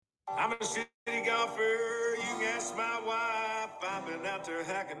I'm a city golfer, you can ask my wife. I've been out there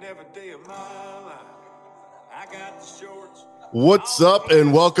hacking every day of my life. I got the shorts. What's up,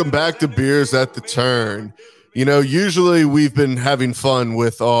 and welcome back to Beers at the Turn. You know, usually we've been having fun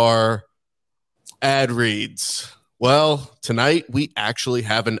with our ad reads. Well, tonight we actually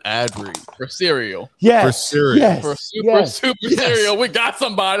have an ad read for cereal. Yes, for cereal. Yes, for super cereal. We got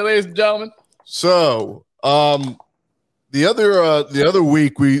somebody, ladies and gentlemen. So, the other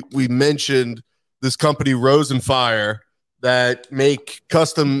week we mentioned this company Rose and Fire that make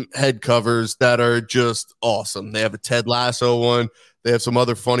custom head covers that are just awesome. They have a Ted Lasso one. They have some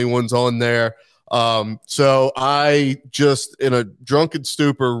other funny ones on there. So I just, in a drunken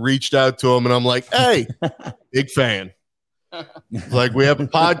stupor, reached out to him and I'm like, hey, big fan. Like, we have a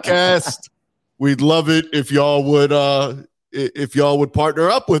podcast. We'd love it if y'all would partner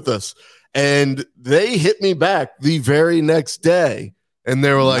up with us. And they hit me back the very next day. And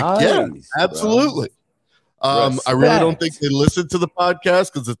they were like, nice, yeah, absolutely. I really don't think they listened to the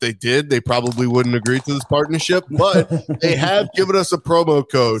podcast, because if they did, they probably wouldn't agree to this partnership. But they have given us a promo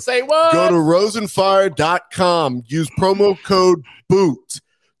code. Say what? Go to roseandfire.com. Use promo code BOOT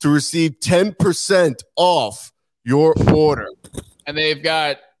to receive 10% off your order. And they've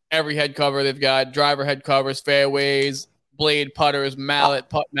got every head cover. They've got driver head covers, fairways, blade putters, mallet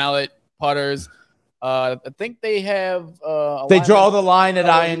putters. I think they have. They draw the line at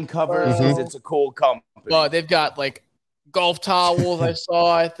iron covers because it's a cool company. But they've got like golf towels, I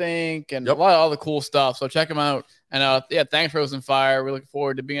saw, I think, and a lot of other cool stuff. So check them out. And yeah, thanks, Rose and Fire. We're looking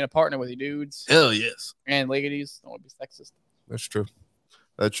forward to being a partner with you, dudes. Hell yes. And ladies. Don't want to be sexist. That's true.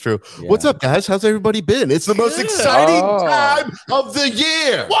 That's true. Yeah. What's up, guys? How's everybody been? It's the most exciting time of the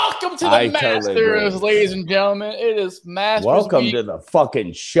year. Welcome to the Masters, ladies and gentlemen. It is Masters Welcome week. To the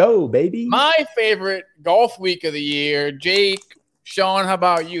fucking show, baby. My favorite golf week of the year. Jake, Sean, how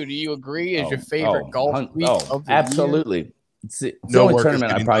about you? Do you agree is your favorite golf week of the absolutely. year? It's the only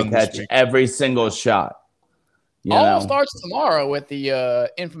tournament I probably catch every single shot. All starts tomorrow with the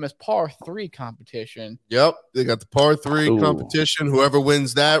infamous par 3 competition. Yep, they got the par 3 competition. Whoever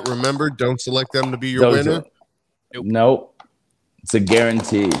wins that, remember, don't select them to be your winner. Nope. It's a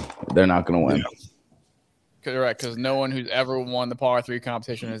guarantee they're not going to win. Correct, because no one who's ever won the par 3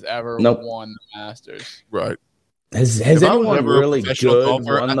 competition has ever won the Masters. Right. Has anyone really good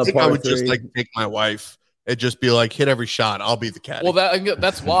golfer, won the I think par I would 3? just like take my wife and just be like, hit every shot. I'll be the caddy. Well,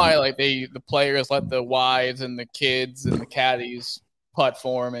 that's why like the players let the wives and the kids and the caddies putt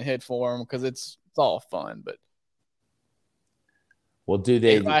for them and hit for them, because it's all fun. But well, do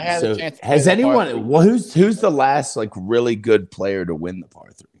they? So has anyone? Who's the last like really good player to win the par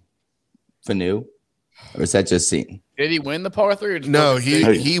 3? Fanu, or is that just seen? Did he win the par 3? Or no,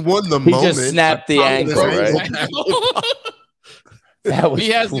 he won the moment. He just snapped the ankle, right? He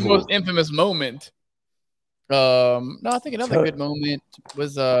has the most infamous moment. No, I think another good moment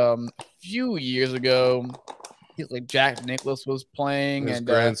was a few years ago. Like Jack Nicklaus was playing, his and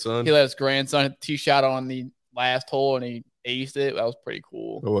grandson. He let his grandson hit the tee shot on the last hole, and he aced it. That was pretty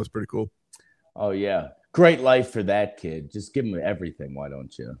cool. That was pretty cool. Oh yeah, great life for that kid. Just give him everything. Why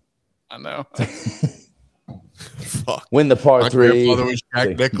don't you? I know. Fuck. Win the par 3. My grandfather was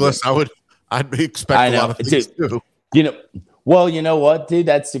Jack Nicklaus. I'd expect a lot of things too. You know. Well, you know what, dude?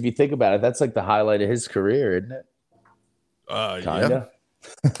 That's, if you think about it, that's like the highlight of his career, isn't it? Kinda.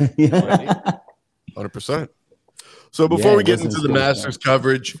 Yeah. 100%. So before we get into the Masters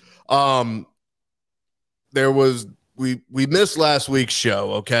coverage, there was we missed last week's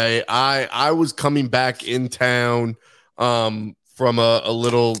show. Okay, I was coming back in town from a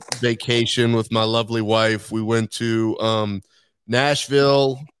little vacation with my lovely wife. We went to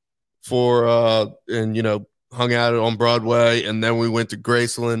Nashville for and hung out on Broadway, and then we went to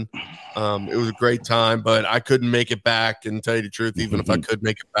Graceland. It was a great time, but I couldn't make it back. And tell you the truth, even if I could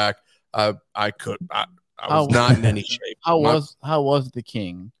make it back, I was not in any shape. How was the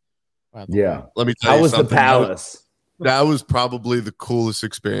King? Yeah, let me tell you how was something. The Palace? That was probably the coolest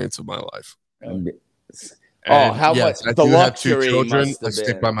experience of my life. How much? I the do have 2 luxury children. I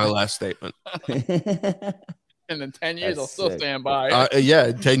stick by my last statement. And in 10 years, I'll still stand by it. Yeah,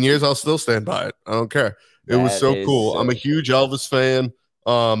 in 10 years, I'll still stand by it. I don't care. It was so cool. I'm a huge Elvis fan.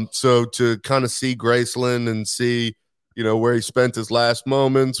 So to kind of see Graceland and see, where he spent his last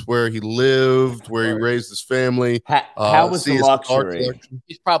moments, where he lived, where he raised his family. How was the luxury?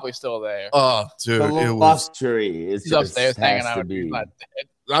 He's probably still there. Oh, dude, the luxury is he's upstairs hanging out. He's not dead.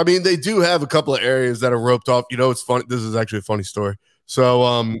 I mean, they do have a couple of areas that are roped off. It's funny. This is actually a funny story.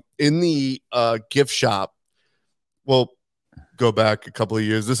 So, in the gift shop, well, go back a couple of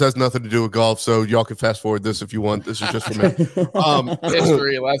years. This has nothing to do with golf, so y'all can fast forward this if you want. This is just for me.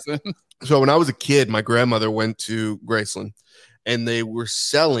 History lesson. So when I was a kid, my grandmother went to Graceland, and they were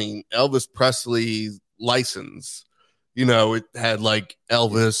selling Elvis Presley's license. You know, it had like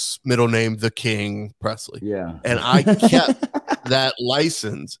Elvis, middle name The King Presley. Yeah. And I kept that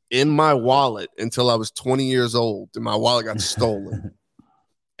license in my wallet until I was 20 years old, and my wallet got stolen.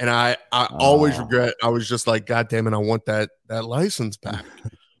 And I always regret. I was just like, God damn it, I want that license back.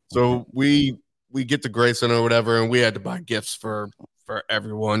 So we get to Grayson or whatever, and we had to buy gifts for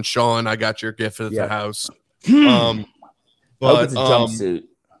everyone. Sean, I got your gift at the house. But it's a jumpsuit.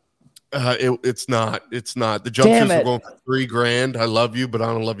 It's not. The jumpsuits are going for $3,000. I love you, but I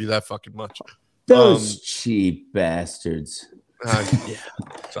don't love you that fucking much. Those cheap bastards. Yeah.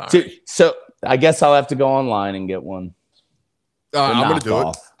 Sorry. Dude, so I guess I'll have to go online and get one. I'm gonna do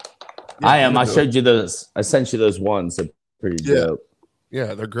it. Yeah, I am. I showed you those. I sent you those ones. They're pretty dope.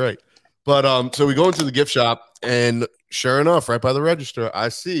 Yeah, they're great. But so we go into the gift shop, and sure enough, right by the register, I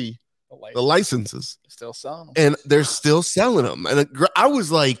see the licenses still selling them, and they're still selling them. And I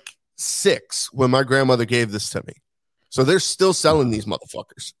was like 6 when my grandmother gave this to me, so they're still selling these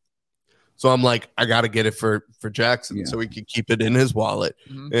motherfuckers. So I'm like, I got to get it for Jackson so he could keep it in his wallet.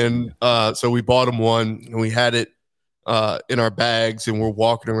 And so we bought him one, and we had it in our bags, and we're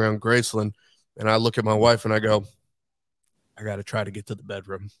walking around Graceland, and I look at my wife and I go, I got to try to get to the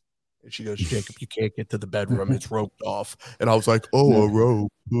bedroom. And she goes, Jacob, you can't get to the bedroom. It's roped off. And I was like, oh, a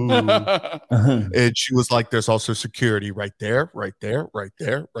rope. And she was like, there's also security right there, right there, right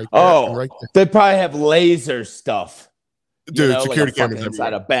there, right there. Oh, right there. They probably have laser stuff. Dude, security like cameras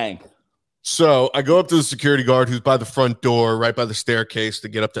inside a bank. So I go up to the security guard who's by the front door, right by the staircase to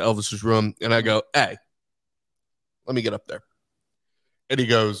get up to Elvis's room. And I go, hey, let me get up there. And he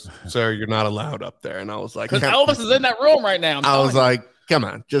goes, sir, you're not allowed up there. And I was like, because Elvis is in that room right now. I was like, come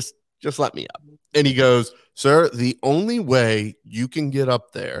on, just let me up. And he goes, sir, the only way you can get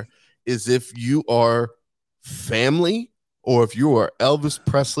up there is if you are family or if you are Elvis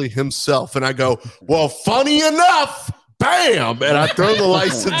Presley himself. And I go, well, funny enough, bam. And I throw the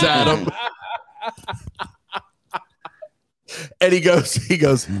license at him. And he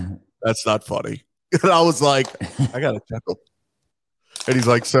goes, that's not funny. And I was like, I got to chuckle. And he's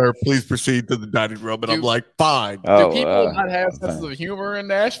like, sir, please proceed to the dining room. And I'm like, fine. Do people not have sense of humor in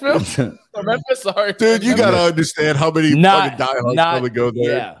Nashville? Sorry. Dude, you got to understand how many fucking diehards probably go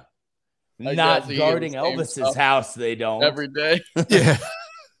there. Yeah. Not guarding Elvis's house, they don't. Every day. Yeah.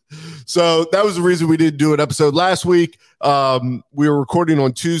 So that was the reason we didn't do an episode last week. We were recording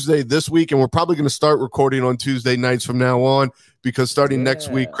on Tuesday this week, and we're probably going to start recording on Tuesday nights from now on, because starting next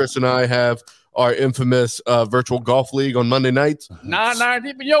week, Chris and I have our infamous virtual golf league on Monday nights. 9-9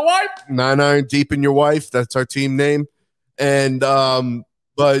 deep in your wife. 9-9 deep in your wife. That's our team name. And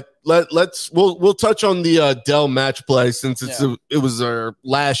but we'll touch on the Dell match play, since it was our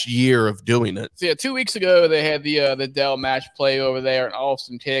last year of doing it. So 2 weeks ago they had the Dell match play over there in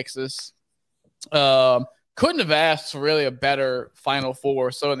Austin, Texas. Couldn't have asked for really a better Final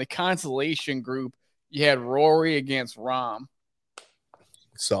Four. So in the consolation group, you had Rory against Rahm.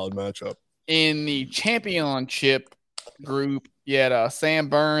 Solid matchup. In the championship group, you had Sam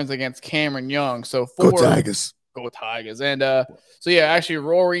Burns against Cameron Young. So Go Tigers. Go Tigers. And actually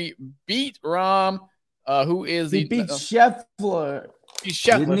Rory beat Rahm, who is he beat Scheffler. He's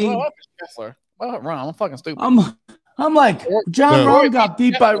Scheffler. Scheffler. Well, Rahm, I'm fucking stupid. I'm like, John Rahm got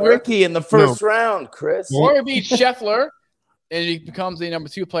beat by Ricky in the first round, Chris. Rory beat Scheffler, and he becomes the number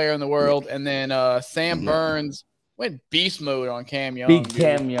 2 player in the world. And then Sam Burns went beast mode on Cam Young. Beat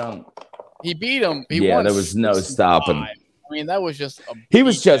Cam Young. He beat him. There was no stopping. I mean, that was just he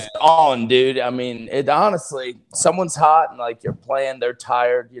was just on, dude. I mean, it honestly, someone's hot and like you're playing, they're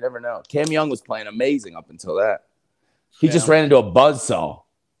tired. You never know. Cam Young was playing amazing up until that. He just ran into a buzzsaw.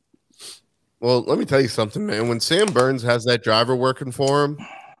 Well, let me tell you something, man. When Sam Burns has that driver working for him,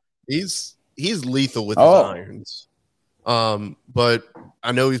 he's lethal with his irons. But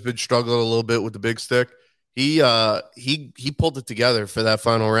I know he's been struggling a little bit with the big stick. He pulled it together for that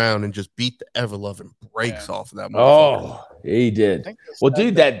final round and just beat the ever-loving brakes off of that. Oh, he did. Well,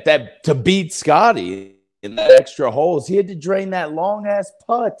 dude, that to beat Scotty in that extra holes, he had to drain that long-ass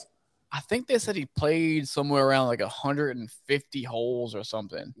putt. I think they said he played somewhere around like 150 holes or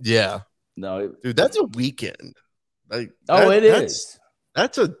something. Yeah. No, dude, that's a weekend. Like, it is.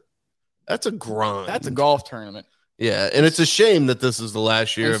 That's a grind. That's a golf tournament. Yeah, and it's a shame that this is the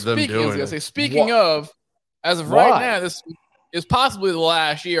last year of them doing it. Speaking of, as of right now, this is possibly the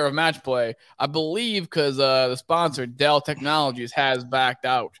last year of match play. I believe because the sponsor, Dell Technologies, has backed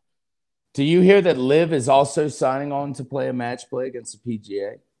out. Do you hear that Liv is also signing on to play a match play against the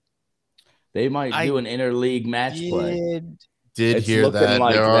PGA? They might do an interleague match play. Did It's hear looking that.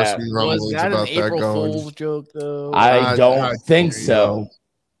 like There are that. some Was rumblings that an about that April going. Fool's joke, though? I don't I think don't so. know.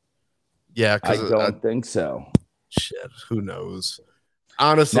 Yeah, I because don't think so. shit, who knows?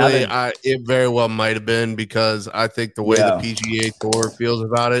 Honestly, that- it very well might have been, because I think the way the PGA Tour feels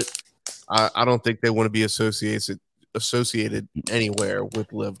about it, I don't think they want to be associated anywhere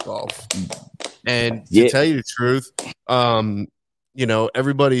with Live Golf. And to tell you the truth, you know,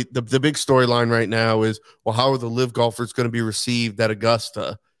 everybody, the big storyline right now is, well, how are the Live golfers going to be received at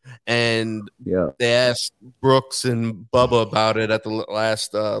Augusta? And they asked Brooks and Bubba about it at the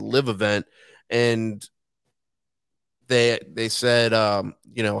last Live event, and they said,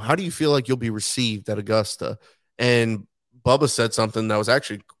 you know, how do you feel like you'll be received at Augusta? And Bubba said something that was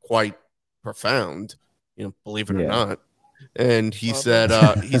actually quite profound, you know, believe it or not. And he said,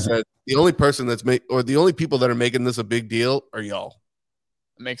 the only person the only people that are making this a big deal are y'all.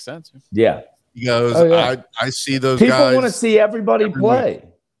 It makes sense. Yeah. He goes, I see those people guys. want to see everybody play.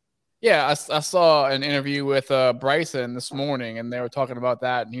 Yeah, I saw an interview with Bryson this morning, and they were talking about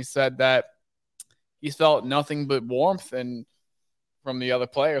that, and he said that he felt nothing but warmth and from the other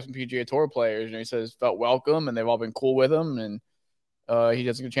players, from PGA Tour players. And he says felt welcome, and they've all been cool with him, and he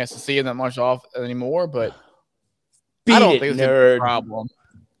doesn't get a chance to see him that much off anymore. But I don't think it's a problem.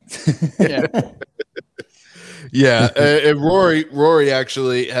 Yeah, and Rory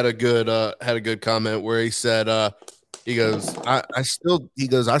actually had a good comment where he said, he goes, I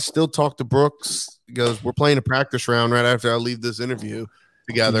still talk to Brooks. He goes, we're playing a practice round right after I leave this interview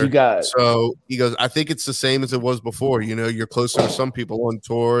together. So he goes, I think it's the same as it was before. You know, you're closer to some people on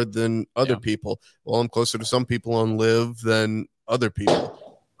tour than other people. Well, I'm closer to some people on Live than other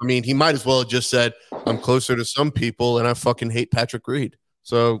people. I mean, he might as well have just said, I'm closer to some people and I fucking hate Patrick Reed.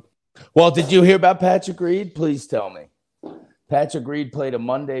 So, well, did you hear about Patrick Reed? Please tell me. Patrick Reed played a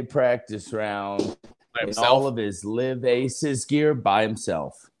Monday practice round in all of his Live Aces gear by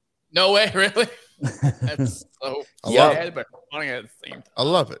himself. No way, really? That's so sad, but funny at the same time. I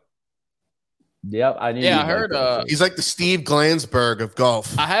love it. Yep, I heard he's like the Steve Glansberg of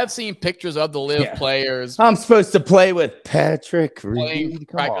golf. I have seen pictures of the Live players. I'm supposed to play with Patrick Reed. Playing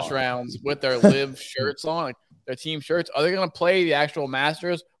practice rounds with their Live shirts on, like their team shirts. Are they going to play the actual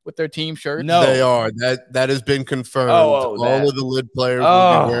Masters with their team shirts? No, they are. That has been confirmed. All of the Live players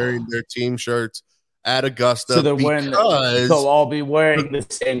will be wearing their team shirts at Augusta, so they'll all be wearing the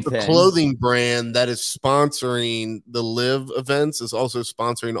same thing. The clothing brand that is sponsoring the Live events is also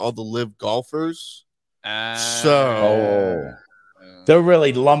sponsoring all the Live golfers. So they're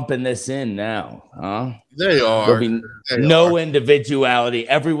really lumping this in now, huh? They are. There'll be no individuality.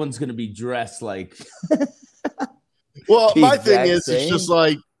 Everyone's going to be dressed like. Well, my thing is,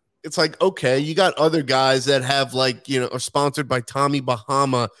 it's like, okay, you got other guys that have like, you know, are sponsored by Tommy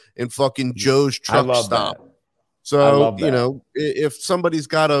Bahama and fucking Joe's Truck Stop. That. So, you know, if somebody's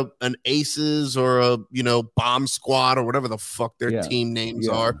got an Aces or a, you know, Bomb Squad or whatever the fuck their team names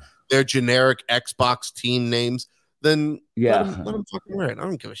are, their generic Xbox team names, then let them fucking wear it. I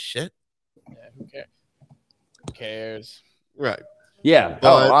don't give a shit. Yeah, who cares? Right. Yeah.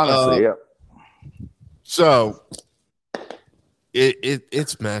 But, honestly, So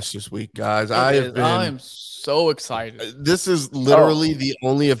it's Masters Week, guys. I'm so excited. This is literally the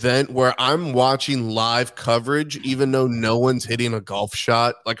only event where I'm watching live coverage, even though no one's hitting a golf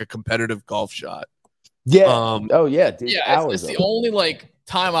shot, like a competitive golf shot. Yeah. Dude, it's the only like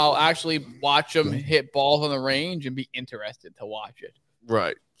time I'll actually watch them hit balls on the range and be interested to watch it.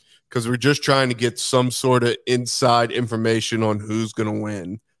 Right. Because we're just trying to get some sort of inside information on who's going to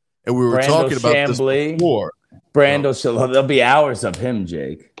win. And we were talking about this before. There'll be hours of him,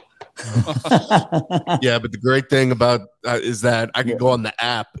 Jake. Yeah, but the great thing about is that I can go on the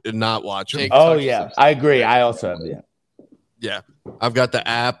app and not watch it. I agree. I also have the app. Yeah, I've got the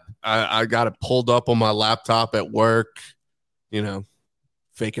app. I got it pulled up on my laptop at work. You know,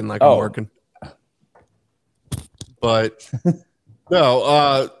 faking like I'm working. But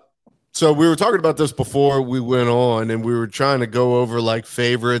no, so we were talking about this before we went on, and we were trying to go over like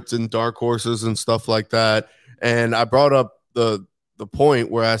favorites and dark horses and stuff like that. And I brought up the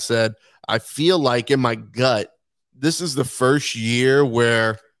point where I said, I feel like in my gut, this is the first year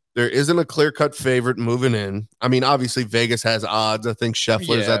where there isn't a clear-cut favorite moving in. I mean, obviously Vegas has odds. I think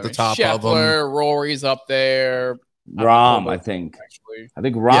Scheffler's at the top of them. Rory's up there. Rahm, I think. I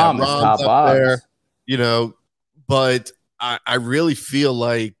think Rahm is top odds. There, you know, but I really feel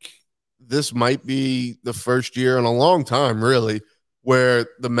like this might be the first year in a long time, really, where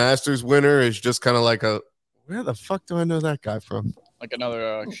the Masters winner is just kind of like where the fuck do I know that guy from? like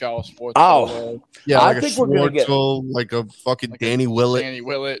another Shaw Sports. Oh, Yeah, I like think a we're gonna get Schwartzel, like a fucking Like a Danny Willett. Danny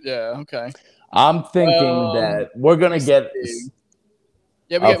Willett. Yeah. Okay. I'm thinking that we're gonna get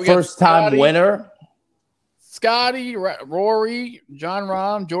Yeah, a first-time winner. Scotty, Rory, John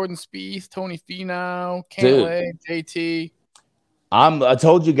Rahm, Jordan Spieth, Tony Finau, Cantlay, JT. I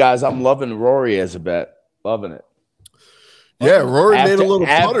told you guys I'm loving Rory as a bet. Loving it. Yeah, Rory made a little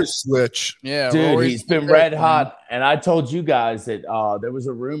putter switch. Yeah, dude, Rory's he's been red hot. And I told you guys that there was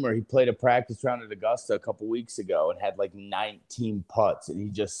a rumor he played a practice round at Augusta a couple weeks ago and had like 19 putts, and he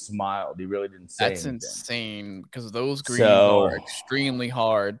just smiled. He really didn't say anything. That's insane because those greens are extremely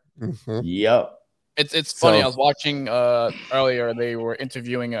hard. Mm-hmm. Yep. It's funny. I was watching earlier. They were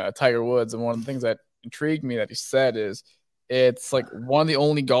interviewing Tiger Woods, and one of the things that intrigued me that he said is it's like one of the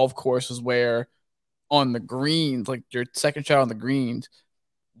only golf courses where on the greens, like your second shot on the greens,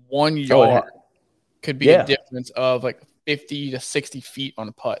 1 yard could be a difference of like 50 to 60 feet on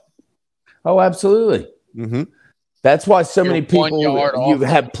a putt. Oh, absolutely. Mm-hmm. That's why so many people you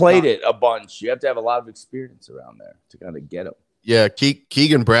have played it a bunch. You have to have a lot of experience around there to kind of get them. Yeah,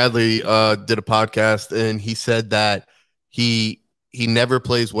 Keegan Bradley did a podcast, and he said that he never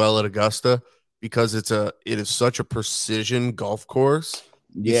plays well at Augusta because it is such a precision golf course.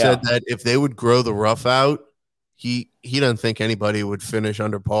 He said that if they would grow the rough out, he doesn't think anybody would finish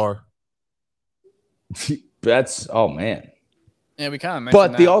under par. That's man. Yeah, we kind of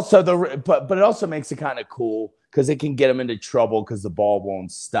mentioned but it also makes it kind of cool because it can get them into trouble because the ball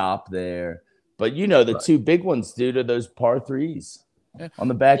won't stop there. But the two big ones, dude, are those par threes on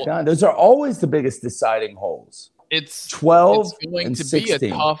the back nine. Those are always the biggest deciding holes. It's 12 It's going and to 16. be a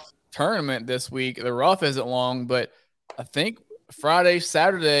tough tournament this week. The rough isn't long, but I think Friday,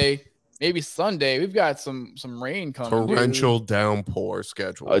 Saturday, maybe Sunday, we've got some rain coming. Torrential downpour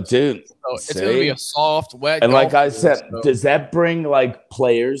schedule. Oh, dude. So it's going to be a soft, wet. And like I said, does that bring like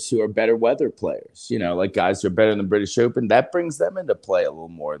players who are better weather players? Like guys who are better in the British Open, that brings them into play a little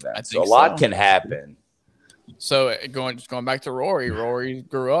more then. So a lot can happen. So going back to Rory. Rory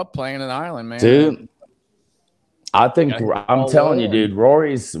grew up playing an island, man. Dude, I think I'm telling you, dude,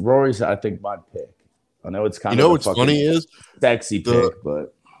 Rory's I think my pick. I know it's kind of what's funny is sexy pick,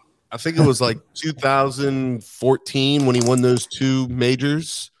 but I think it was like 2014 when he won those two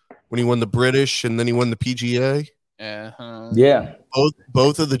majors, when he won the British and then he won the PGA. Yeah.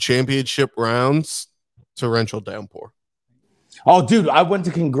 Both of the championship rounds, torrential downpour. Oh, dude, I went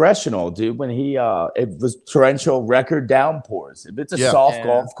to Congressional, dude, when it was torrential record downpours. If it's a soft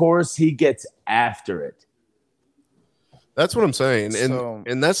golf course, he gets after it. That's what I'm saying.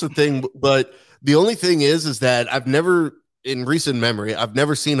 And that's the thing. But the only thing is that I've never, in recent memory, I've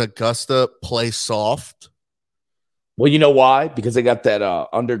never seen Augusta play soft. Well, you know why? Because they got that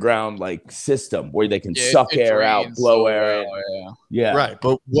underground like system where they can suck air out, blow air out. Yeah. Right.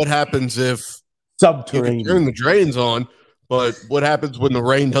 But what happens if subterranean? You can turn the drains on, but what happens when the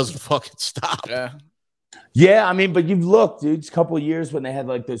rain doesn't fucking stop? Yeah, I mean, but you've looked, dude, a couple of years when they had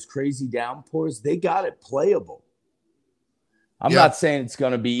like those crazy downpours, they got it playable. I'm not saying it's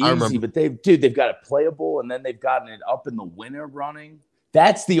going to be easy, but they've got it playable, and then they've gotten it up in the winter running.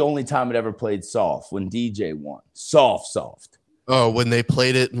 That's the only time it ever played soft, when DJ won. Soft. Oh, when they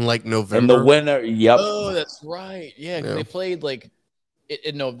played it in like November? In the winter, yep. Oh, that's right. Yeah, because they played like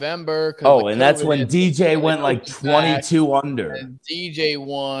in November. Oh, and that's when DJ went like 22 under. And DJ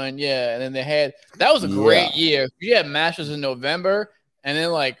won, and then they had – that was a great year. You had Masters in November, and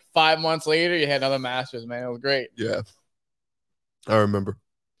then like 5 months later, you had another Masters, man. It was great. Yeah. I remember.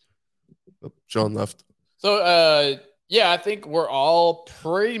 John left. So, I think we're all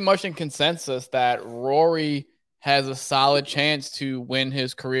pretty much in consensus that Rory has a solid chance to win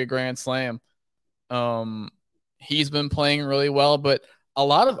his career Grand Slam. He's been playing really well, but a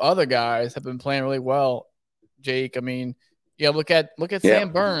lot of other guys have been playing really well. Jake, I mean, look at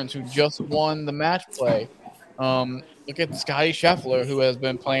Sam Burns, who just won the match play. Look at Scotty Scheffler, who has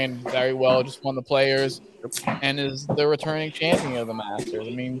been playing very well, just won the Players, and is the returning champion of the Masters.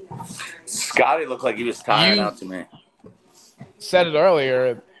 I mean, Scotty looked like he was tired out to me. Said it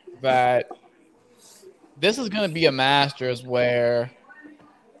earlier that this is going to be a Masters where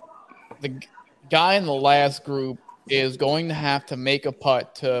the guy in the last group is going to have to make a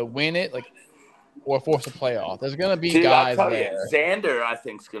putt to win it, or force a playoff. There's going to be guys there. Xander, I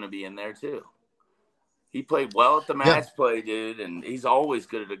think, is going to be in there too. He played well at the match play, dude, and he's always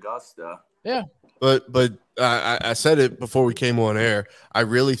good at Augusta. Yeah. But I said it before we came on air. I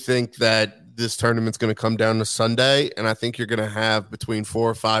really think that this tournament's going to come down to Sunday, and I think you're going to have between 4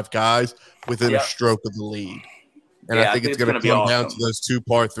 or 5 guys within a stroke of the lead. And I think it's going to come down to those 2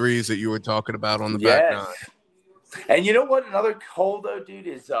 par 3s that you were talking about on the back nine. And you know what? Another hole though, dude,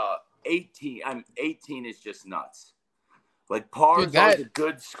 is 18. 18 is just nuts. Like par is always a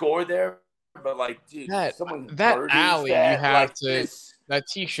good score there, but like, dude, that alley you have like to that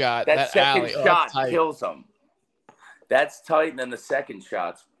tee shot, that second alley, shot kills them. That's tight, and then the second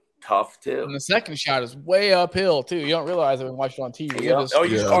shot's tough too. And the second shot is way uphill too. You don't realize it when you watch it on TV. Yeah.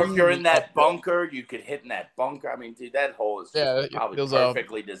 Or if you're in that bunker, you could hit in that bunker. I mean, dude, that hole is probably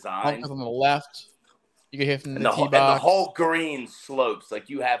perfectly designed. On the left, you can hit from the tee box. And the whole green slopes. Like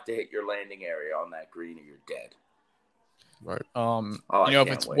you have to hit your landing area on that green, or you're dead. Right. If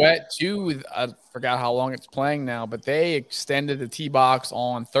it's wet too, I forgot how long it's playing now, but they extended the tee box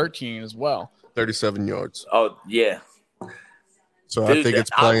on 13 as well. 37 yards. Oh yeah. So dude, I think it's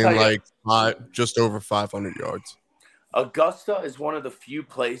playing just over 500 yards. Augusta is one of the few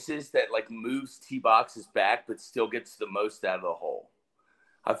places that like moves tee boxes back, but still gets the most out of the hole.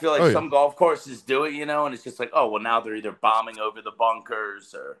 I feel like some golf courses do it, and it's just like, oh, well, now they're either bombing over the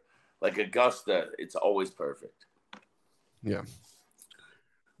bunkers or like Augusta. It's always perfect. Yeah.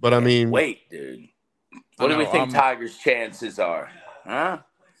 But I mean, wait, dude. What do we think Tiger's chances are? Huh?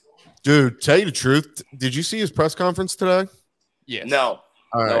 Dude, tell you the truth. Did you see his press conference today? Yes. No.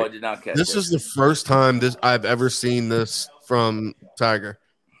 All right. No, I did not catch this. This is the first time I've ever seen this from Tiger.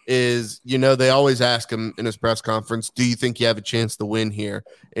 They always ask him in his press conference, do you think you have a chance to win here?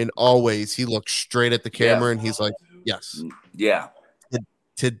 And always he looks straight at the camera and he's like, yes. Yeah.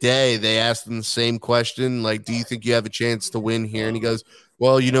 Today they asked him the same question, like, do you think you have a chance to win here? And he goes,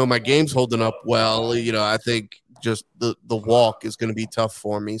 well, my game's holding up well. I think just the walk is going to be tough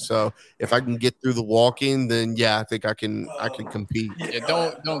for me. So if I can get through the walking, then yeah, I think I can compete. Yeah,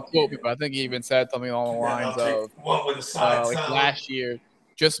 don't quote me, but I think he even said something along the lines of like last year,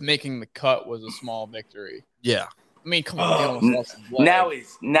 just making the cut was a small victory. Yeah. I mean, come on, now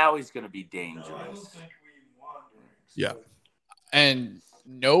he's going to be dangerous. Yeah. And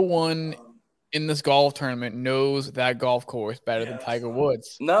no one in this golf tournament knows that golf course better than Tiger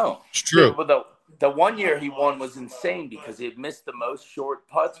Woods. No, it's true. Yeah, but the 1 year he won was insane because he had missed the most short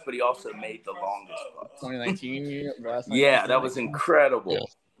putts, but he also made the longest putts. 2019 yeah, that was incredible.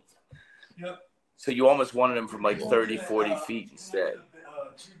 Yeah. So you almost wanted him from like 30, 40 feet instead.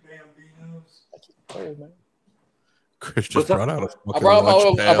 Chris just brought out I brought my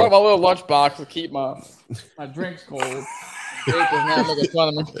little lunchbox to keep my drinks cold.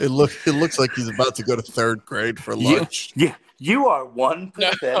 It looks like he's about to go to third grade for lunch. You are one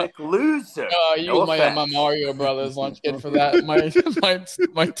pathetic loser. My Mario Brothers lunch kit for that.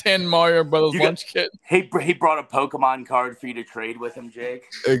 My 10 Mario Brothers lunch kit. He brought a Pokemon card for you to trade with him, Jake.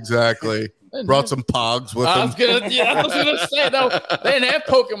 Exactly. Brought some Pogs with him. I was gonna say no. They didn't have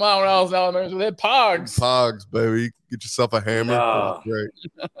Pokemon when I was in elementary. They had Pogs. Pogs, baby. Get yourself a hammer. Oh, great.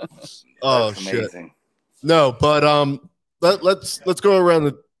 Oh shit. No, but let's go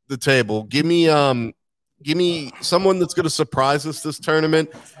around the table. Give me someone that's going to surprise us this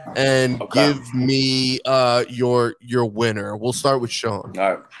tournament, and give me your winner. We'll start with Sean.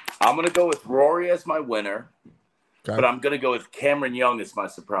 All right, I'm going to go with Rory as my winner, but I'm going to go with Cameron Young as my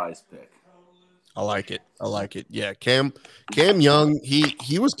surprise pick. I like it. Yeah, Cam Young.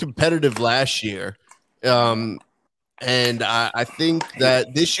 He was competitive last year, and I think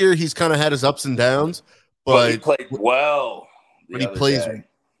that this year he's kind of had his ups and downs. But he played well. But he plays. Day.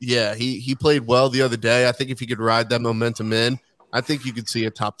 Yeah, he played well the other day. I think if he could ride that momentum in, I think you could see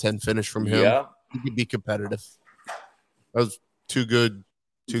a top 10 finish from him. Yeah. He could be competitive. That was two good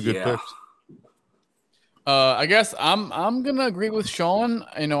picks. I guess I'm gonna agree with Sean.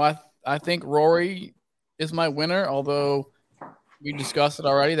 I think Rory is my winner, although we discussed it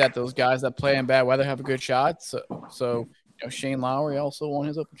already that those guys that play in bad weather have a good shot. So Shane Lowry also won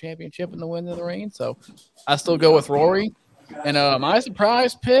his Open Championship in the Wind of the Rain. So I still go with Rory. And my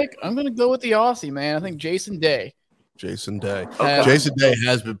surprise pick, I'm going to go with the Aussie, man. I think Jason Day. Jason Day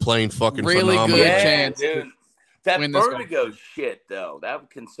has been playing fucking really phenomenal. Good chance. Dude. That vertigo shit, though, that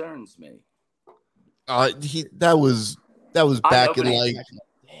concerns me. That was back in like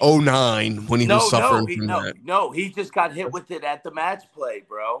 2009 when he was suffering from that. No, he just got hit with it at the match play,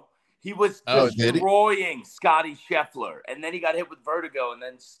 bro. He was destroying Scotty Scheffler, and then he got hit with vertigo, and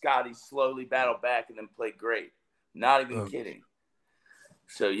then Scotty slowly battled back and then played great. Not even kidding.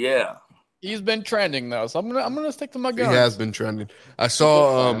 So yeah, he's been trending though. So I'm gonna stick to my guns. He has been trending. I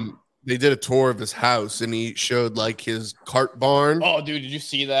saw they did a tour of his house and he showed like his cart barn. Oh, dude, did you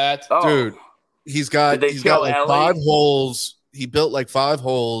see that? Oh. Dude, he's got like 5 holes. He built like 5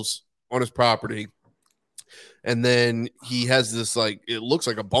 holes on his property, and then he has this like it looks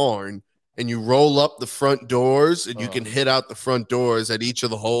like a barn, and you roll up the front doors and you can hit out the front doors at each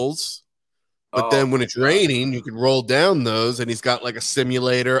of the holes. But then when it's raining, you can roll down those, and he's got like a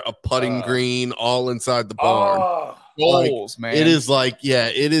simulator, a putting green, all inside the barn. Goals, man. It is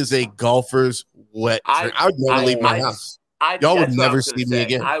it is a golfer's wet dream. I would never leave my house. Y'all would never see me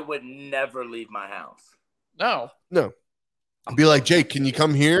again. I would never leave my house. No. I'd be like, Jake, can you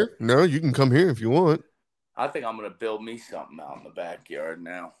come here? No, you can come here if you want. I think I'm gonna build me something out in the backyard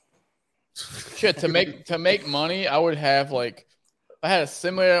now. Shit, to make money, I would have like, if I had a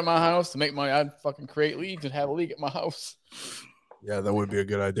simulator at my house to make money, I'd fucking create leagues and have a league at my house. Yeah, that would be a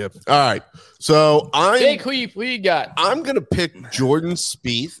good idea. All right, so Jake, who you got? I'm gonna pick Jordan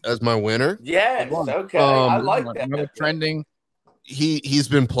Spieth as my winner. Yes, okay, I like that. Another trending. He's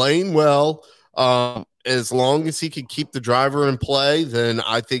been playing well. As long as he can keep the driver in play, then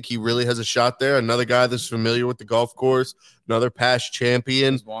I think he really has a shot there. Another guy that's familiar with the golf course, another past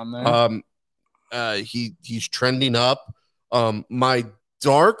champion. He's trending up. My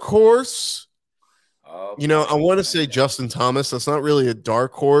dark horse, I want to say Justin Thomas. That's not really a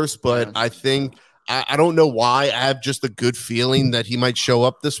dark horse, but I think I don't know why. I have just a good feeling that he might show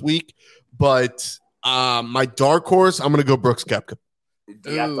up this week. But my dark horse, I'm going to go Brooks Koepka.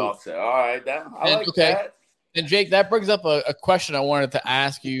 Yeah, I thought so. All right, I like that. And Jake, that brings up a question I wanted to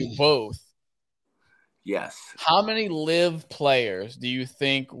ask you both. Yes. How many live players do you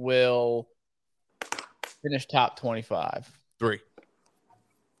think will finish top 25? 3.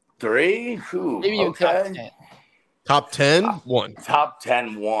 Maybe even okay. top 10. Top 10? 1. Top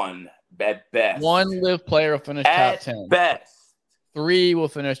 10, 1. At best. 1 live player will finish top 10. Best. 3 will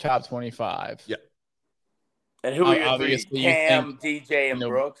finish top 25. Yeah. And who are your 3? Cam, DJ, and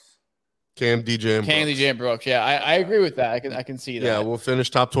Brooks? Cam, DJ, and Brooks. Yeah, I agree with that. I can see that. Yeah, we'll finish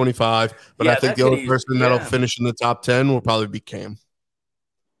top 25. But I think the only person that'll finish in the top 10 will probably be Cam.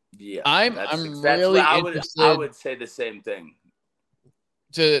 Yeah. I'm really interested. I would say the same thing.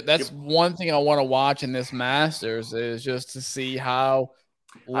 That's one thing I want to watch in this Masters is just to see how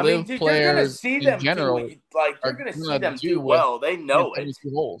live players you're gonna see them in general you're going to see them do well. They know it.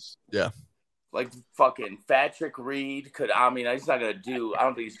 Holes. Yeah. Like fucking Patrick Reed could. I mean, he's not gonna do. I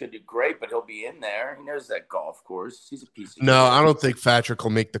don't think he's gonna do great, but he'll be in there. He knows that golf course. He's a piece of. No, I don't think Patrick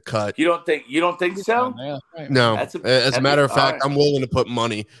will make the cut. You don't think so? Yeah, right. No. As a matter of fact, I'm willing to put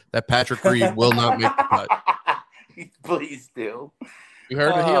money that Patrick Reed will not make the cut. Please do. You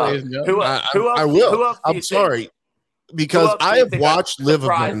heard it here, ladies and gentlemen. Who else? I will. Who else I'm sorry because I have watched live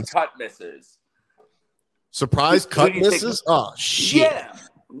events. Cut misses. Surprise cut misses. Oh shit.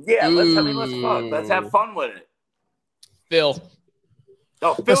 Yeah, let's have fun with it. Phil.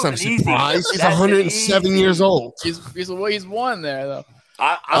 Oh, Phil's not surprised. He's 107 years old. He's won there though.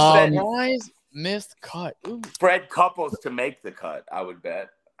 I bet surprise missed cut. Ooh. Fred Couples to make the cut. I would bet.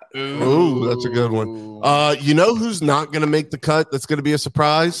 Ooh, that's a good one. You know who's not going to make the cut? That's going to be a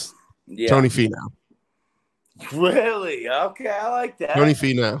surprise. Yeah. Tony Finau. Really? Okay, I like that. Tony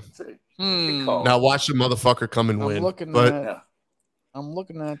Finau. Now watch the motherfucker come and win. I'm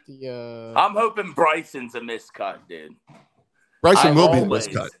looking at the. I'm hoping Bryson's a miscut, dude. Bryson will be a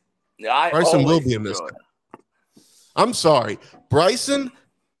miscut. Bryson will be a miscut. I'm sorry. Bryson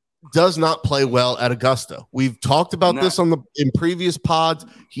does not play well at Augusta. We've talked about this in previous pods.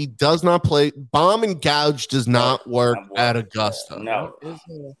 He does not play. Bomb and gouge does not work at Augusta. No.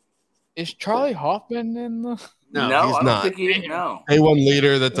 Is Charlie Hoffman in the? No, he's I not. Don't think he, no. Day one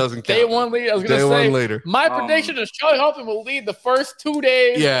leader that doesn't count. Day one leader. I was going to say. Leader. My prediction is Charlie Hoffman will lead the first 2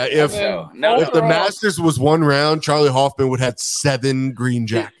 days. Yeah, if the Masters was 1 round, Charlie Hoffman would have 7 green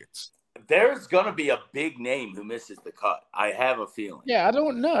jackets. There's going to be a big name who misses the cut. I have a feeling. Yeah, I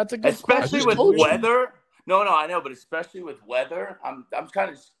don't know. That's a good especially with weather. No, I know, but especially with weather, I'm kind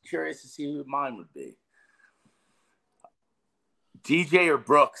of curious to see who mine would be. DJ or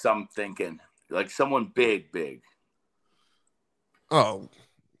Brooks, I'm thinking. Like someone big. Oh,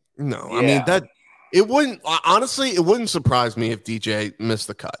 no. Yeah. I mean, it wouldn't surprise me if DJ missed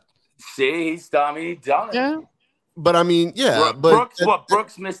the cut. See, he's done it. Yeah. But I mean, yeah.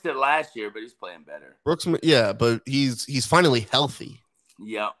 Brooks missed it last year, but he's playing better. But he's finally healthy.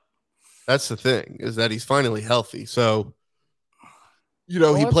 Yeah. That's the thing, is that he's finally healthy. So,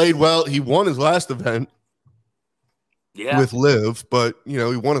 he played well. He won his last event. Yeah. With Liv, but he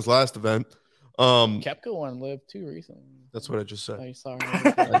won his last event. Koepka won Liv too recently. That's what I just said. Oh, sorry.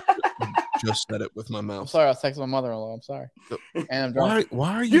 I just said it with my mouth. I'm sorry, I was texting my mother-in-law. I'm sorry. And I'm drunk.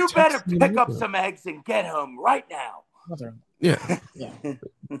 Why are you? You better pick up some eggs and get home right now. Yeah.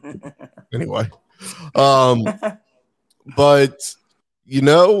 Anyway, but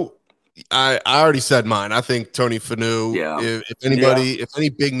I already said mine. I think Tony Finau. Yeah. If any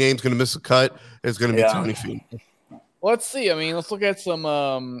big name's going to miss a cut, it's going to be Tony Finau. Let's see. I mean, let's look at some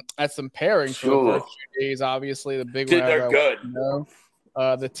pairings for the first 2 days. Obviously, the big one. They're good.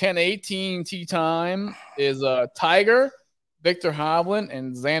 The 10-18 tee time is Tiger, Victor Hovland,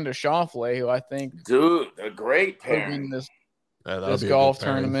 and Xander Schauffele, who I think a great pairing this golf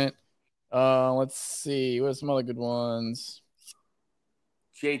tournament. Let's see. What are some other good ones?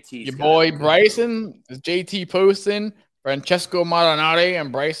 JT. Your boy Bryson is JT Poston, Francesco Molinari,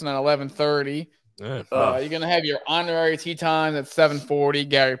 and Bryson at 11:30. You're gonna have your honorary tee time at 7:40.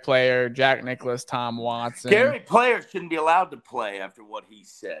 Gary Player, Jack Nicklaus, Tom Watson. Gary Player shouldn't be allowed to play after what he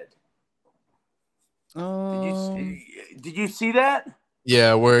said. Did you see that?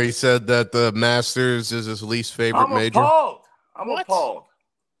 Yeah, where he said that the Masters is his least favorite major. I'm appalled.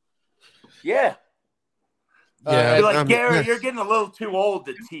 Yeah. Yeah. Gary, you're getting a little too old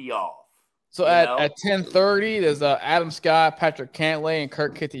to tee off. So at 10:30, there's Adam Scott, Patrick Cantlay, and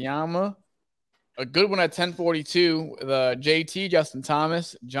Kurt Kitayama. A good one at 10:42, the JT, Justin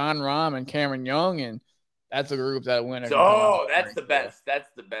Thomas, John Rahm, and Cameron Young, and that's a group that winner. That's the best. That's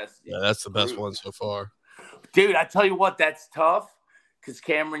the best. Yeah, that's the best one so far. Dude, I tell you what, that's tough because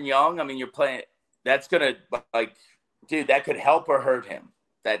Cameron Young, I mean, you're playing – that's going to, dude, that could help or hurt him,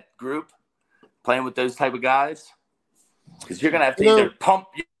 that group, playing with those type of guys. Because you're going to have to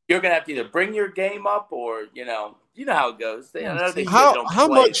you're going to have to either bring your game up or, you know how it goes. How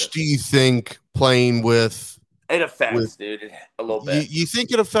much do you think playing with it affects, dude, a little bit? You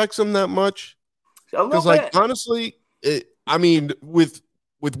think it affects them that much? A little bit. Honestly, with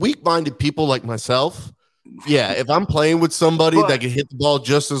weak-minded people like myself, yeah, if I'm playing with somebody that can hit the ball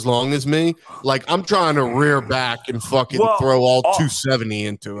just as long as me, I'm trying to rear back and fucking throw all 270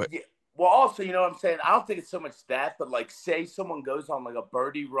 into it. Yeah. Well, also, you know what I'm saying? I don't think it's so much that, but say someone goes on a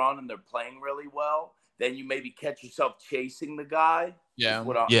birdie run and they're playing really well, then you maybe catch yourself chasing the guy.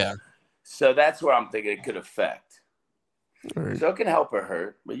 Yeah. So that's where I'm thinking it could affect. Right. So it can help or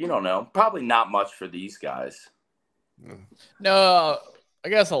hurt, but you don't know. Probably not much for these guys. No, I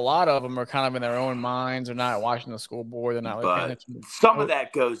guess a lot of them are kind of in their own minds. They're not watching the scoreboard. They're not paying attention. Some of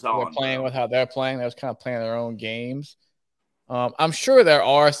that goes on. They're playing with how they're playing. They're just kind of playing their own games. I'm sure there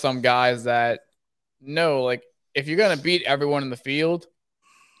are some guys that know, if you're going to beat everyone in the field,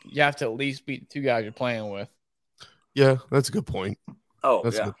 you have to at least beat the two guys you're playing with. Yeah, that's a good point.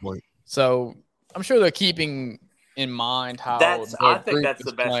 That's a good point. So I'm sure they're keeping in mind how I think that's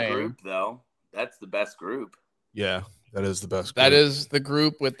the best group, though. That's the best group. Yeah, that is the best group. That is the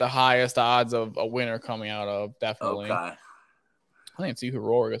group with the highest odds of a winner coming out of, definitely. Okay. I didn't see who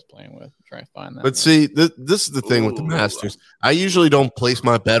Rory was playing with. Try to find that. But see, this is the thing with the Masters. I usually don't place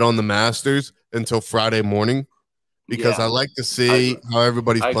my bet on the Masters until Friday morning because I like to see how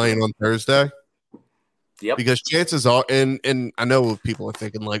everybody's playing on Thursday. Yep. Because chances are, and I know people are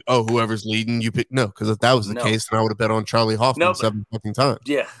thinking whoever's leading, you pick. No, because if that was the case, then I would have bet on Charlie Hoffman 7 fucking times.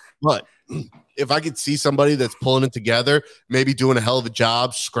 Yeah. But if I could see somebody that's pulling it together, maybe doing a hell of a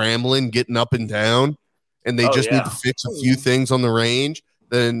job, scrambling, getting up and down, and they just need to fix a few things on the range,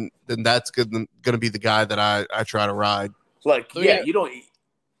 then that's going to be the guy that I try to ride. You don't.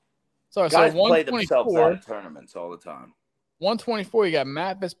 So guys play themselves out of tournaments all the time. 124, you got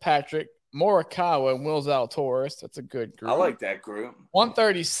Matt Fitzpatrick, Morikawa, and Will Zalatoris. That's a good group. I like that group.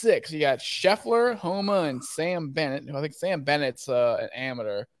 136, you got Scheffler, Homa, and Sam Bennett. I think Sam Bennett's an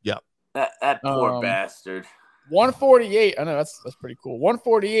amateur. Yeah. That poor bastard. 148. I know that's pretty cool.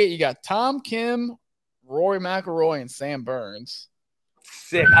 148, you got Tom Kim, Rory McIlroy, and Sam Burns.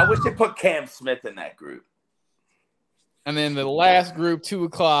 Sick. I wish they put Cam Smith in that group. And then the last group, 2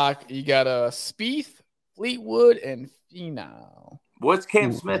 o'clock, you got Spieth, Fleetwood, and Finau. What's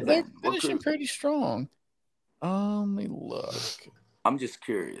Cam Smith? They're finishing pretty strong. Let me look. I'm just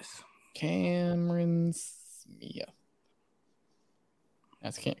curious. Cameron Smith.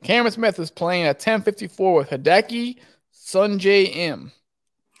 That's Cameron Smith is playing at 10:54 with Hideki, Sungjae M,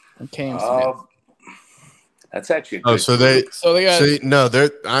 and Cam Smith. That's actually a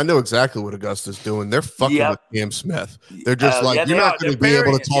good I know exactly what Augusta's doing. They're fucking with Cam Smith. They're just you're not going to be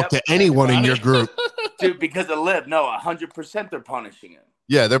able to talk to anyone in your group. Dude, because of Liv. No, 100% they're punishing him.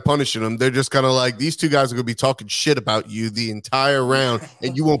 Yeah, they're punishing him. They're just kind of these two guys are going to be talking shit about you the entire round,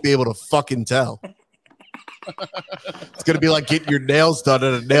 and you won't be able to fucking tell. It's going to be like getting your nails done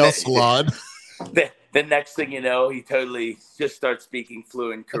at a nail salon. The next thing you know, he totally just starts speaking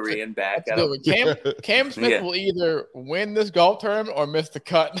fluent Korean back. Cam Smith will either win this golf tournament or miss the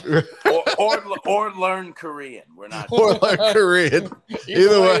cut, or learn Korean. We're not or learn Korean.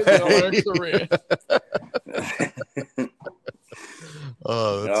 Either way. Learn Korean.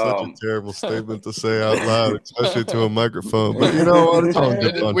 Oh, that's such a terrible statement to say out loud, especially to a microphone. But you know what? It's all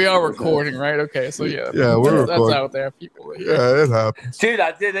good fun. We are recording, right? Okay, so yeah, we're recording. That's out there. People, yeah, it happens. Dude,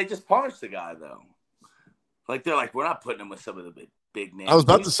 they just punished the guy though. Like they're like, we're not putting him with some of the big names. I was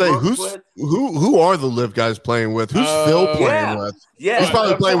about to say, who are the live guys playing with? Who's Phil playing with? Yeah, he's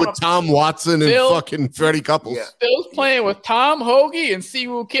probably playing with Tom Watson and fucking Freddie Couples. Yeah. Phil's playing with Tom Hoagie and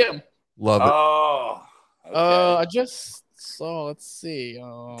Siwoo Kim. Love it. Oh, okay. I just saw. Let's see.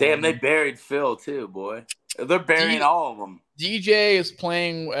 Damn, they buried Phil too, boy. They're burying all of them. DJ is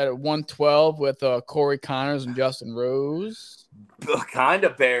playing at 112 with Corey Connors and Justin Rose. Kind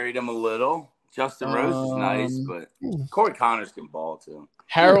of buried him a little. Justin Rose is nice, but Corey Connors can ball too.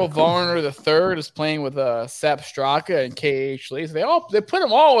 Harold Varner III is playing with Sepp Straka and KH Lee. So they put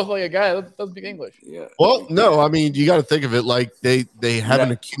them all with like a guy that doesn't speak English. Yeah. Well, no, I mean you got to think of it like they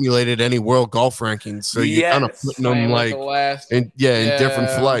haven't accumulated any world golf rankings, so you're kind of putting them like in different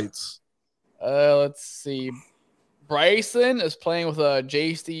flights. Let's see. Bryson is playing with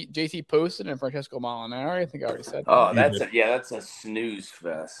JT Poston and Francesco Molinari. I think I already said that. Oh, that's a snooze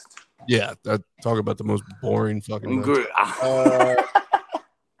fest. Yeah, talk about the most boring fucking.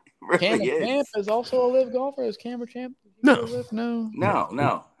 Cameron Champ is also a live golfer. Is Cameron Champ? No.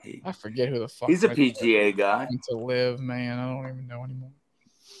 I forget who the fuck. He's a PGA guy. To live, man. I don't even know anymore.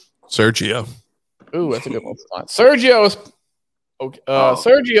 Sergio. Ooh, that's a good one. Sergio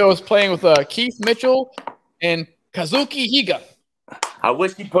is playing with Keith Mitchell and Kazuki Higa. I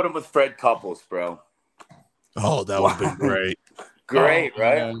wish he put him with Fred Couples, bro. Oh, that would have been great. Great,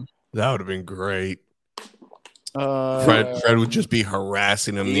 right? Man. That would have been great. Fred would just be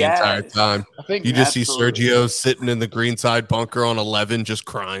harassing him the entire time. I think you just see Sergio sitting in the greenside bunker on 11, just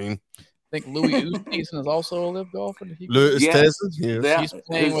crying. I think Louis Oosthuizen is also a live golfer. Louis Oosthuizen? Yeah. He's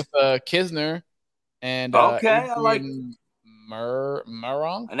playing with Kisner and I like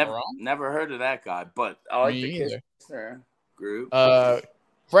Marong. I never heard of that guy, but I like the Kisner group.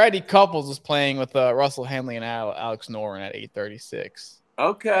 Freddie Couples is playing with Russell Henley and Alex Noren at 836.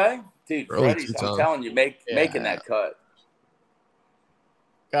 Okay, dude, Freddie's, I'm telling you, making that cut.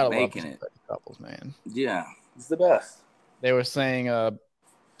 Gotta love Freddie Couples, man. Yeah, it's the best. They were saying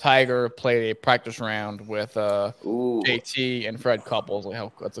Tiger played a practice round with JT and Fred Couples.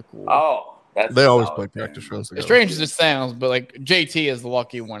 Like, that's a cool. Oh, they always play practice rounds. As strange as it sounds, but like JT is the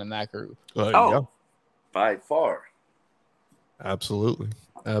lucky one in that group. Yeah. By far. Absolutely.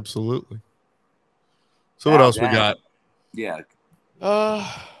 So what else we got? Yeah.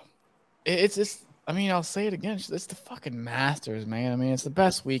 It's I mean, I'll say it again. It's the fucking Masters, man. I mean, it's the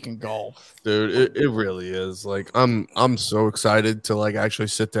best week in golf. Dude, it really is. Like, I'm so excited to like actually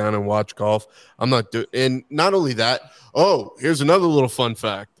sit down and watch golf. And not only that. Oh, here's another little fun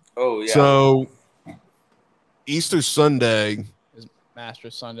fact. Oh yeah. So Easter Sunday is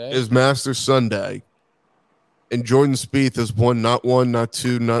Masters Sunday. And Jordan Spieth has won not one, not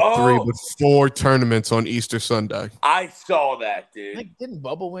two, not three, but 4 tournaments on Easter Sunday. I saw that, dude. Didn't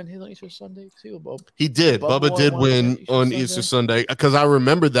Bubba win his on Easter Sunday too? He did. Bubba did win on Easter Sunday because I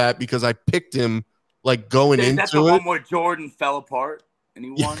remember that because I picked him like going into that's the one where Jordan fell apart and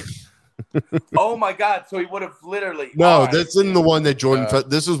he won. Oh my God! So he would have literally. No, that's in the one that Jordan.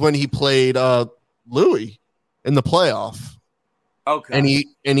 This is when he played Louis in the playoff. Okay.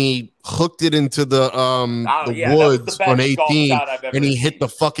 And he hooked it into the woods on 18, and he hit the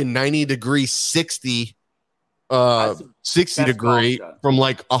fucking 90-degree 60 degree from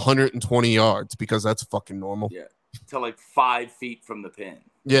like 120 yards because that's fucking normal. Yeah, to like 5 feet from the pin.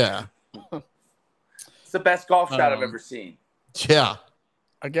 Yeah, it's the best golf shot I've ever seen. Yeah,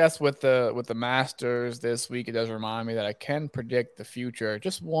 I guess with the Masters this week, it does remind me that I can predict the future.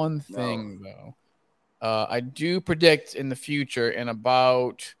 Just one thing though. I do predict in the future, in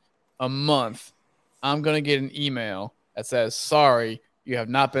about a month, I'm going to get an email that says, sorry, you have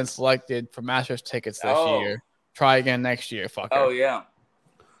not been selected for Masters tickets this year. Try again next year, fucker. Oh, yeah.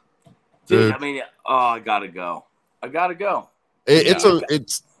 Dude, I mean, I got to go.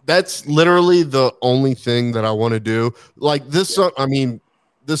 That's literally the only thing that I want to do. Like this,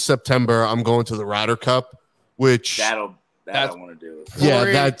 this September, I'm going to the Ryder Cup, which... I want to do it.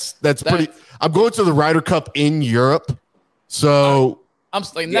 Yeah, that's pretty. I'm going to the Ryder Cup in Europe, so I'm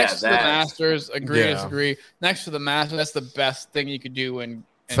like next to the Masters. Disagree. Next to the Masters, that's the best thing you could do in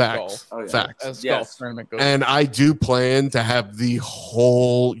golf. Oh, yeah. Facts. As golf tournament goes. And I do plan to have the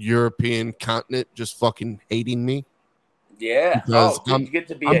whole European continent just fucking hating me. Yeah, because you get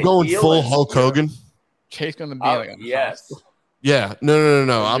to be. I'm going full Hulk Hogan. Chase going to be like yes. Yeah,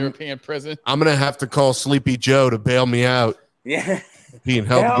 no. I'm European prison. I'm gonna have to call Sleepy Joe to bail me out. Yeah, being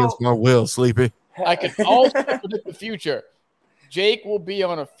held against my will, Sleepy. I can also predict the future. Jake will be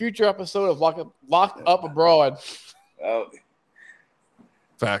on a future episode of Locked Up Abroad. Oh,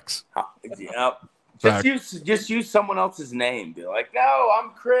 facts. Yeah. Just use someone else's name. Be like, no,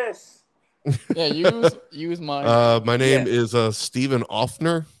 I'm Chris. Yeah, use mine. My name is Stephen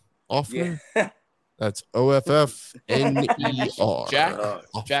Offner. Offner. Yeah. That's OFFNER. Jack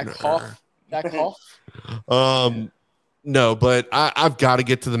Hoff. No, but I've got to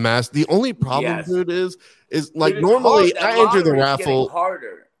get to the mass. The only problem, dude, is like Dude, normally I enter the raffle.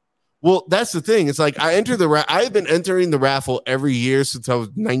 Harder. Well, that's the thing. It's like I enter the I've been entering the raffle every year since I was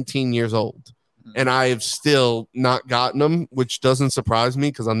 19 years old. And I have still not gotten them, which doesn't surprise me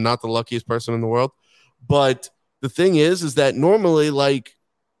because I'm not the luckiest person in the world. But the thing is that normally, like,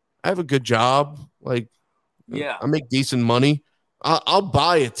 I have a good job. Like, I make decent money. I'll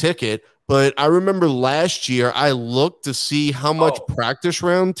buy a ticket. But I remember last year I looked to see how much practice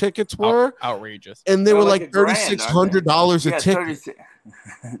round tickets were. Outrageous. And they were like $3,600 a ticket.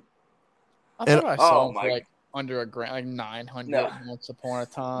 I thought I saw them for like under $1,000, like 900 once upon a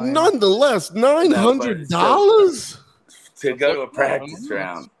time. Nonetheless, $900 to go to a practice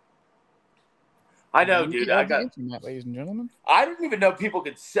round. I know, dude. Ladies and gentlemen. I didn't even know people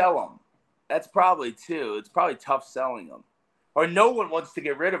could sell them. That's probably too. It's probably tough selling them, or no one wants to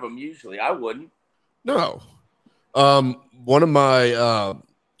get rid of them. Usually, I wouldn't. No. One of my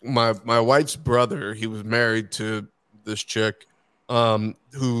my wife's brother, he was married to this chick,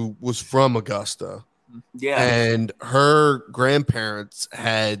 who was from Augusta. Yeah. And her grandparents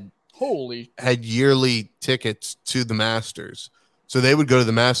had yearly tickets to the Masters. So they would go to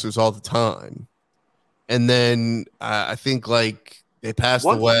the Masters all the time. And then I think like they passed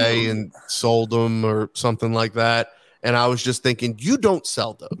away and sold them or something like that. And I was just thinking, you don't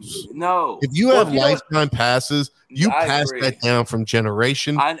sell those. No. If you have lifetime passes, you pass that down from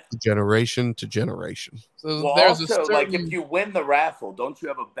generation to generation to generation. So there's also, like, if you win the raffle, don't you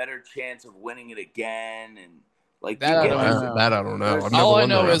have a better chance of winning it again? And like that, I don't know. All I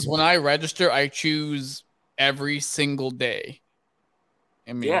know is when I register, I choose every single day.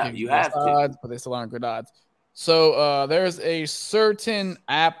 I mean, you have odds, but they still aren't good odds. So there's a certain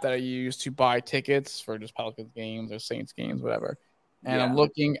app that I use to buy tickets for just Pelicans games or Saints games, whatever. And I'm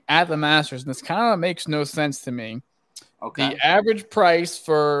looking at the Masters, and this kind of makes no sense to me. Okay. The average price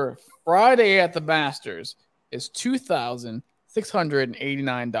for Friday at the Masters is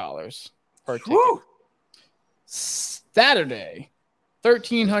 $2,689 per ticket. Woo! Saturday,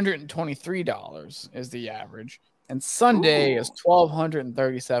 $1,323 is the average, and Sunday is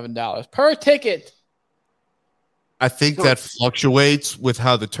 $1,237 per ticket. I think that fluctuates with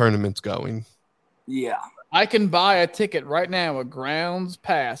how the tournament's going. Yeah. I can buy a ticket right now, a grounds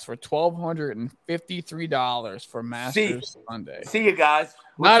pass for $1,253 for Masters Sunday. See you guys.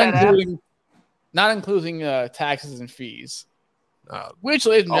 Not including taxes and fees. Which,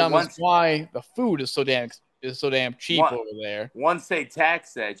 ladies and gentlemen, is why the food is so damn cheap over there. Once they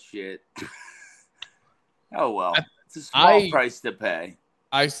tax that shit. Oh well. It's a small price to pay.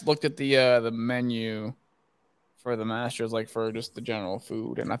 I looked at the menu for the Masters, like for just the general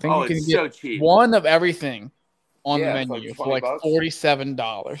food, and I think you can get one of everything on the menu for like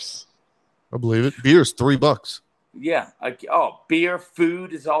 $47. I believe it. Beer's $3. Yeah. Beer,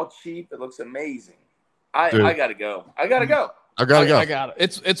 food is all cheap. It looks amazing. I gotta go. I gotta go. I got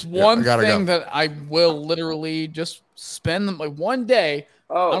it. It's one thing that I will literally just spend like one day.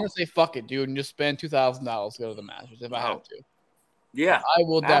 I'm gonna say fuck it, dude, and just spend $2,000 to go to the Masters if I have to. Yeah, I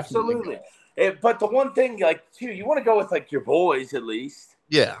will definitely. Absolutely. But the one thing, like, too, you want to go with like your boys at least.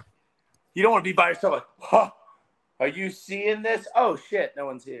 Yeah. You don't want to be by yourself. Like, huh? Are you seeing this? Oh shit, no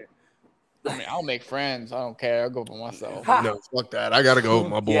one's here. I mean, I'll make friends. I don't care. I'll go by myself. No, fuck that. I gotta go with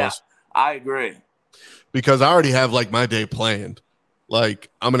my boys. Yeah, I agree. Because I already have like my day planned. Like,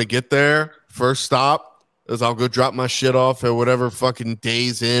 I'm gonna get there. First stop is I'll go drop my shit off at whatever fucking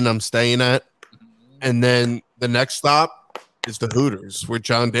Days Inn I'm staying at, and then the next stop is the Hooters where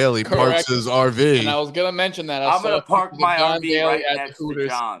John Daly parks his RV. And I was gonna mention that I'm gonna park my RV right next to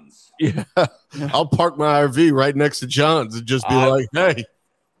John's. Yeah, I'll park my RV right next to John's and just be like, "Hey,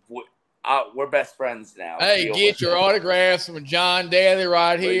 we're best friends now." Hey, get your autographs from John Daly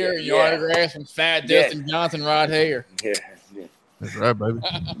right here, and your autographs from Fat Dustin Johnson right here. Yeah. That's right, baby.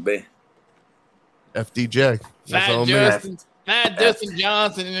 FDJ. Fat Dustin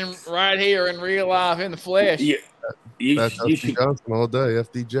Johnson right here in real life in the flesh. Yeah. You should Johnson all day,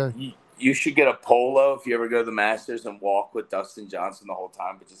 FDJ. You should get a polo if you ever go to the Masters and walk with Dustin Johnson the whole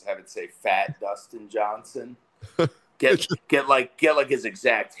time, but just have it say Fat Dustin Johnson. Get like his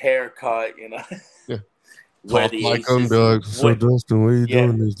exact haircut, you know. Yeah. Talk like him, Doug. So Dustin, what are you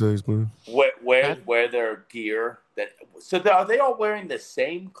doing these days, man? wear their gear. Are they all wearing the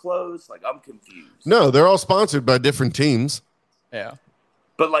same clothes? Like, I'm confused. No, they're all sponsored by different teams. Yeah.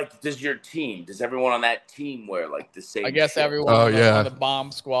 But like, does everyone on that team wear like the same? I guess shit? everyone on the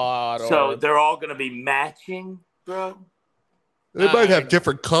bomb squad. So they're all going to be matching, bro. They might have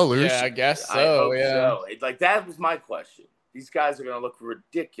different colors. Yeah, I guess so. I hope yeah. so. Like, that was my question. These guys are going to look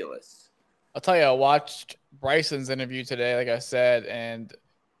ridiculous. I'll tell you, I watched Bryson's interview today, like I said, and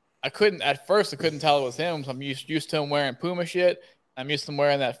I couldn't tell it was him. So I'm used to him wearing Puma shit. I'm used to him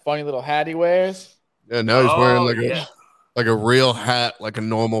wearing that funny little hat he wears. Yeah, now he's wearing like a real hat, like a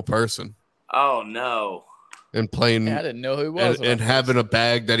normal person. Oh no! And playing. Yeah, I didn't know who he was. And having a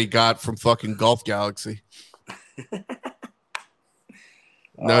bag that he got from fucking Golf Galaxy.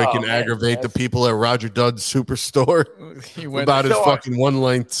 Now he can aggravate the people at Roger Dudd's Superstore about his fucking one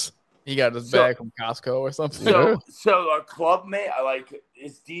lengths. He got his bag from Costco or something. So are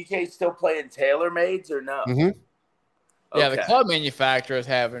is DJ still playing TaylorMades or no? Mm-hmm. Yeah, the club manufacturers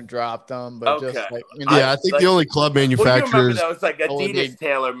haven't dropped them, but just like I think the only club manufacturers. Well, it's like Adidas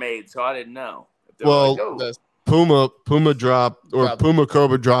TaylorMade, so I didn't know. Well, Puma dropped Puma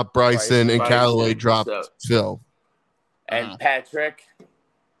Cobra dropped Bryson and Callaway dropped Phil. And Patrick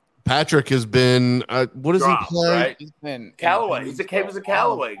has been what does he play? Right? He's been Callaway. He was a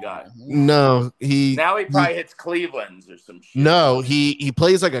Callaway guy. No, he probably hits Cleveland's or some shit. No, he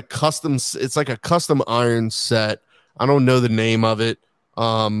plays like a custom. It's like a custom iron set. I don't know the name of it,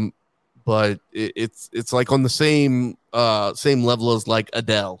 but it's like on the same level as like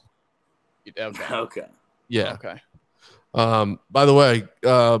Adele. Okay. Yeah. Okay. By the way,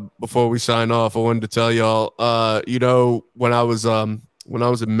 before we sign off, I wanted to tell y'all, when I was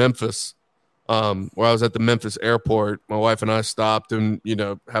in Memphis, where I was at the Memphis airport, my wife and I stopped and,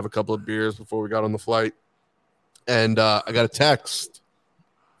 have a couple of beers before we got on the flight. And I got a text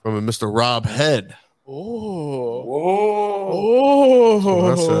from a Mr. Rob Head. That's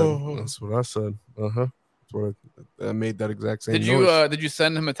what I said. Uh-huh. That's what I made that exact same noise. Did you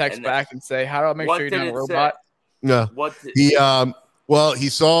send him a text back and say, how do I make sure you're not a robot? No. He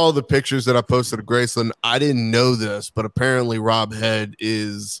saw the pictures that I posted of Graceland. I didn't know this, but apparently Rob Head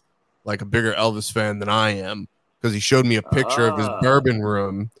is like a bigger Elvis fan than I am because he showed me a picture of his bourbon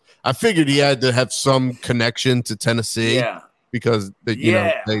room. I figured he had to have some connection to Tennessee because they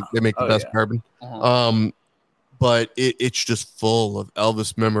make the best bourbon. Uh-huh. But it's just full of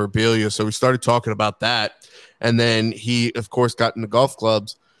Elvis memorabilia. So we started talking about that. And then he, of course, got into golf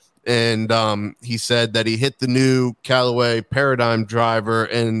clubs. And he said that he hit the new Callaway Paradigm driver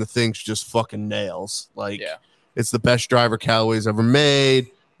and the thing's just fucking nails. It's the best driver Callaway's ever made,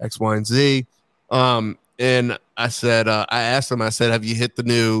 X, Y, and Z. And I said, I asked him, I said, have you hit the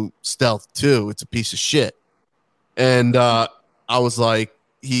new Stealth 2? It's a piece of shit. And I was like,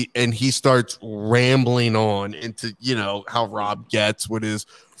 he starts rambling on into, how Rob gets with his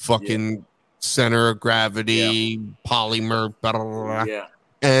fucking center of gravity, polymer, blah, blah, blah. Yeah.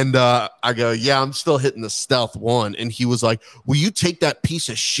 And I go, I'm still hitting the Stealth 1. And he was like, will you take that piece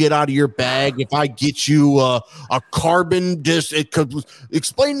of shit out of your bag if I get you a carbon disc?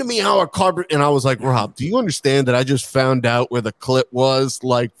 Explain to me how a carbon. And I was like, Rob, do you understand that I just found out where the clip was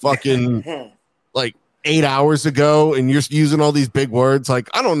like fucking like 8 hours ago? And you're using all these big words. Like,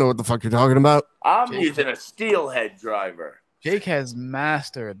 I don't know what the fuck you're talking about. I'm using a steelhead driver. Jake has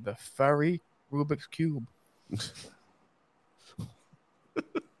mastered the furry Rubik's Cube.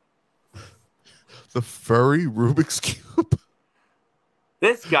 The furry Rubik's Cube.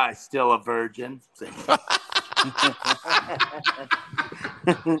 This guy's still a virgin. And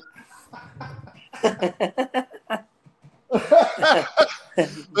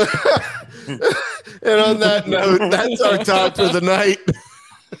on that note, that's our talk for the night.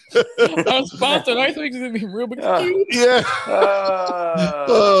 Our sponsor next week is going to be Rubik's Cube. Yeah.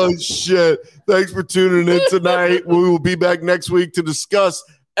 Oh, shit. Thanks for tuning in tonight. We will be back next week to discuss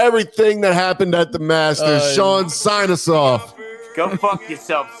everything that happened at the Masters. Sean, sign us off. Go fuck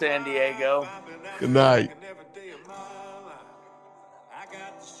yourself, San Diego. Good night. I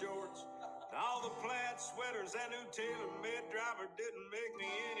got the shorts, all the plaid sweaters. That new TaylorMade driver didn't make me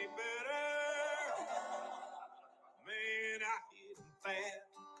any better. Man, I hit him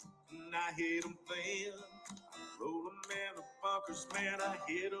fast, and I hit him thin. Roll 'em in the bunkers, man, I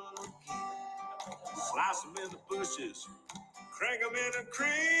hit 'em again. Slice 'em in the bushes. Crank 'em in a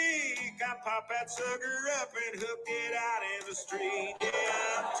creek. I pop that sucker up and hook it out in the street.